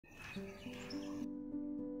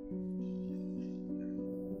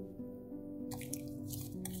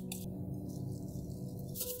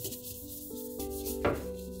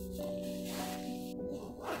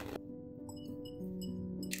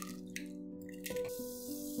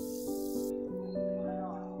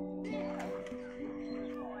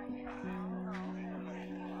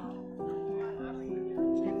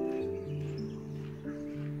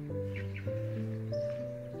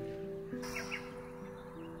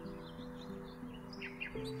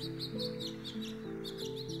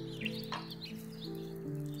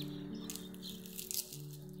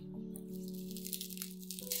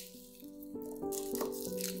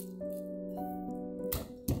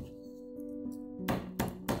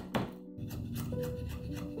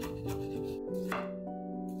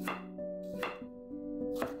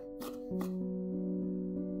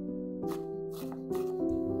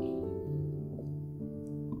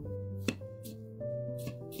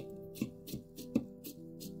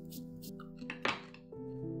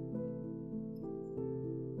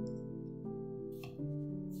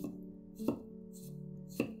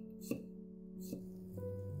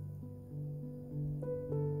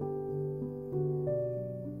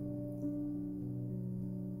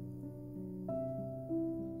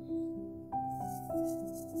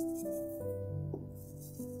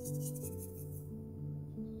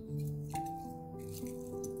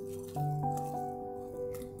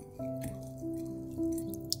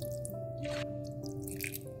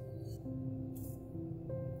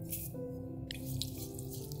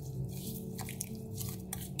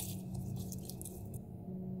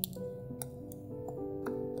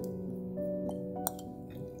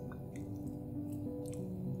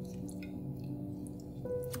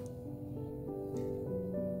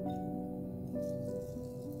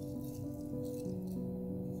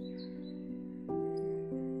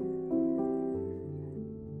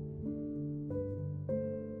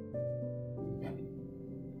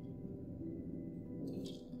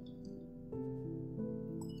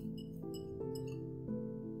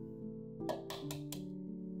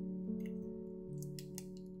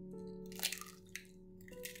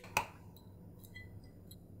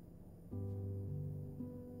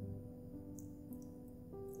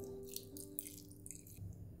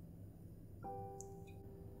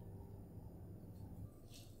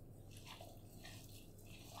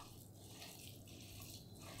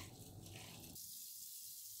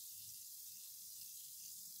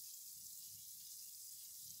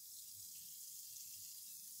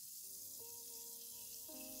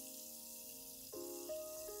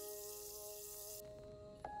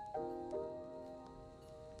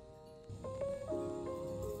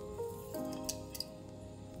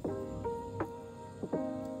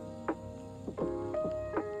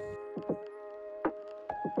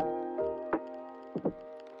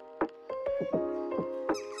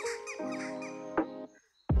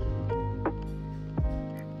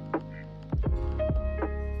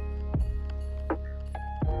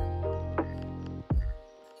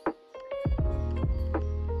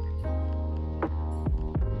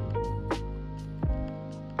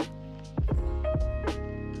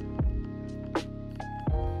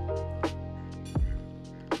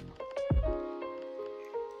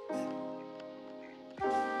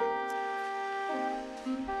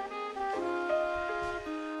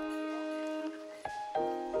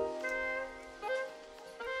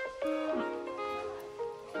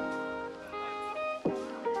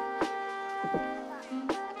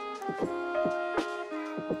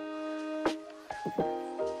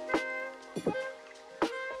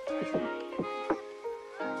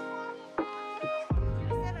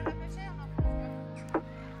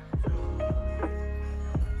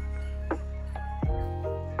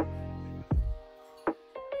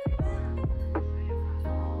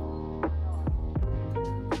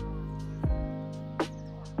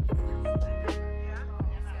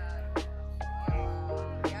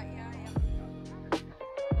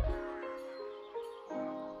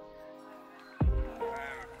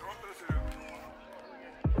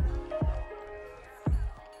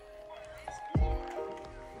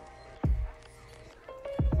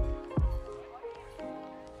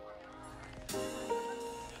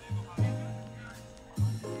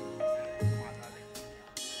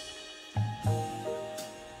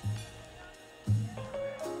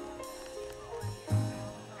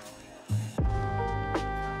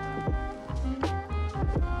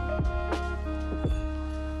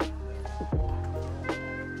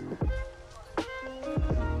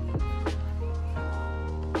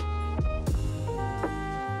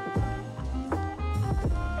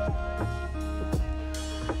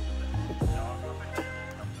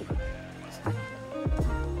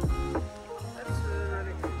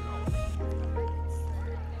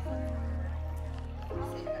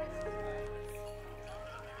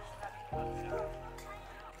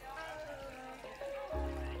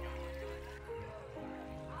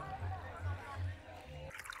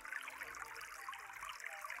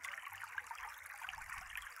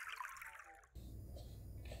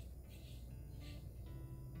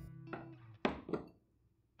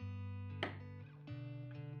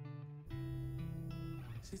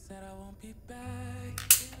She said I won't be back.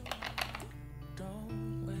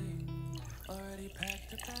 Don't wait. Already packed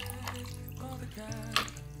the bag. Call the guy.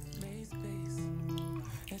 Made space.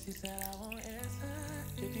 And she said I won't answer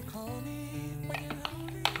if you call me when you're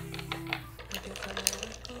lonely. I guess I let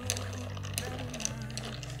it go. Never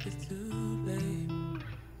mind. It's too late.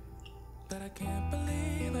 But I can't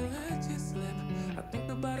believe I let you slip. I think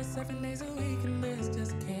about it 7 days a week, and this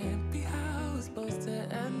just can't be how it's supposed to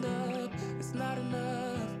end up. It's not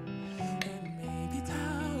enough. And maybe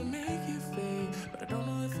time will make you fade, but I don't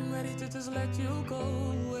know if I'm ready to just let you go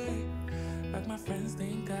away like my friends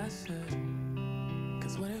think I should.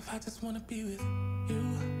 Cause what if I just wanna be with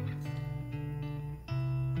you?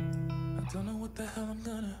 I don't know what the hell I'm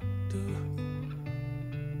gonna do.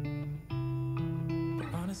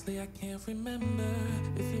 Honestly, I can't remember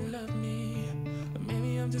if you love me, or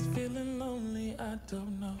maybe I'm just feeling lonely. I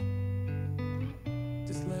don't know.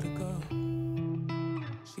 Just let her go.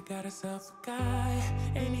 She got herself a guy,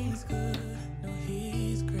 and he's good. No,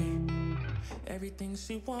 he's great. Everything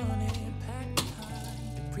she wanted, packed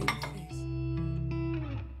behind the pretty face.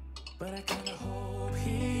 But I kinda hope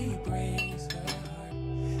he breaks her heart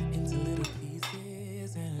into little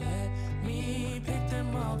pieces and let me pick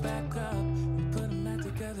them all back up and put them back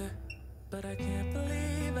together. But I can't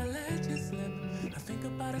believe I let you slip. I think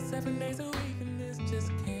about it 7 days a week, and this just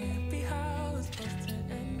can't be how it's supposed to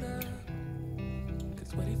end up.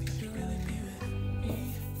 Cause what if you should really be with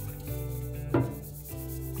me? I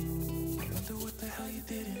wonder what the hell you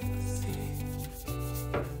didn't see.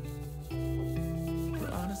 But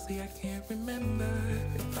honestly, I can't remember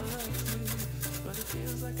if I loved you, but it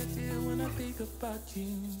feels like I did when I think about you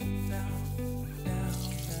now, now, now, now.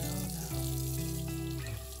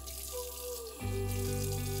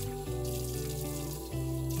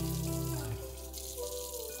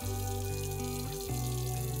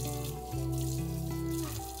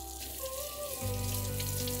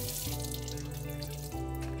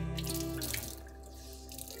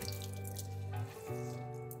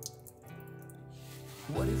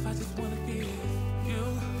 What if I just wanna be with you?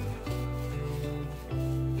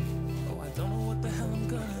 Oh, I don't know what the hell I'm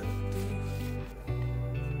gonna do.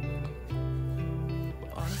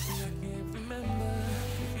 But honestly, I can't remember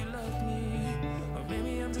if you love me, or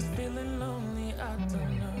maybe I'm just feeling lonely. I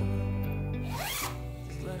don't know.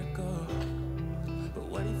 Just let it go. But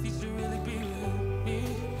what if you should really be with me?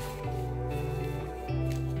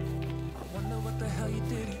 I wonder what the hell you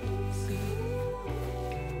didn't see.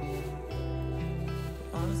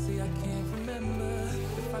 Honestly, I can't remember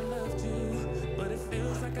if I loved you, but it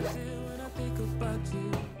feels like I do when I think about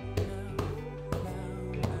you. Now, now,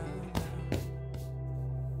 now, now.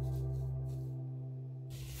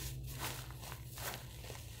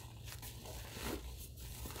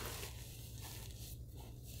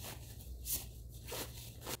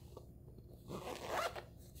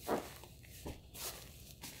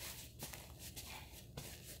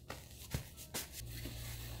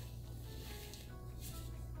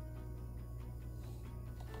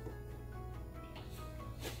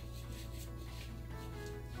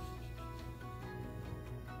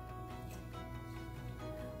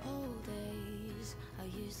 Old days, I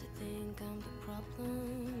used to think I'm the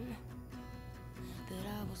problem, that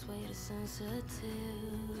I was way too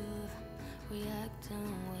sensitive, reacting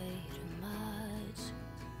way too much,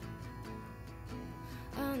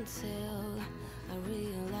 until I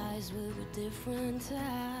realized we were different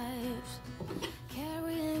types,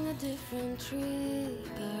 carrying a different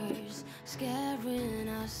triggers, scaring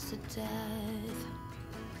us to death.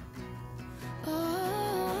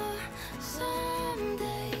 Oh,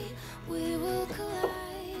 someday we will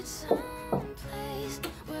collide someplace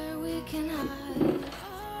where we can hide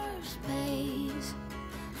our space.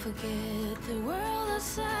 Forget the world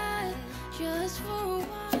outside just for a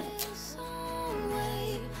while. Some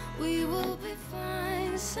way we will be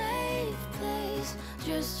fine, safe place,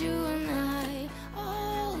 just you and I,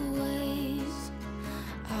 always.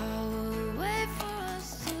 I will wait for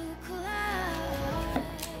us to collide.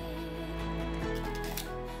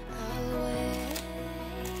 I'll wait,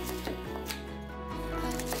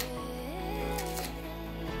 I'll wait.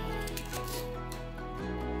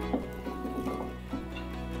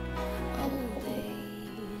 Old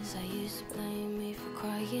days, I used to blame me for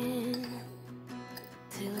crying,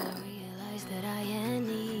 till I realized that I had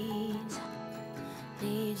needs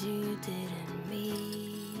you didn't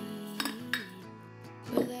meet.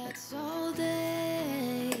 But that's all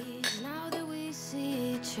days, now that we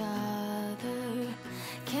see each other.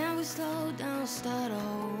 Can we slow down, start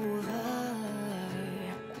over?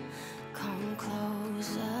 Come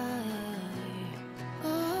closer.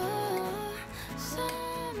 Oh,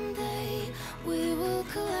 someday we will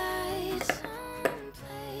collide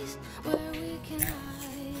someplace where we can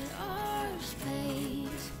hide our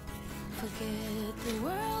space. Forget the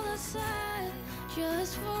world outside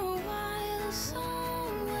just for a while.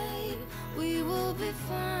 Some way we will be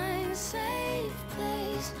fine. Safe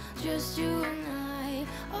place, just you and I.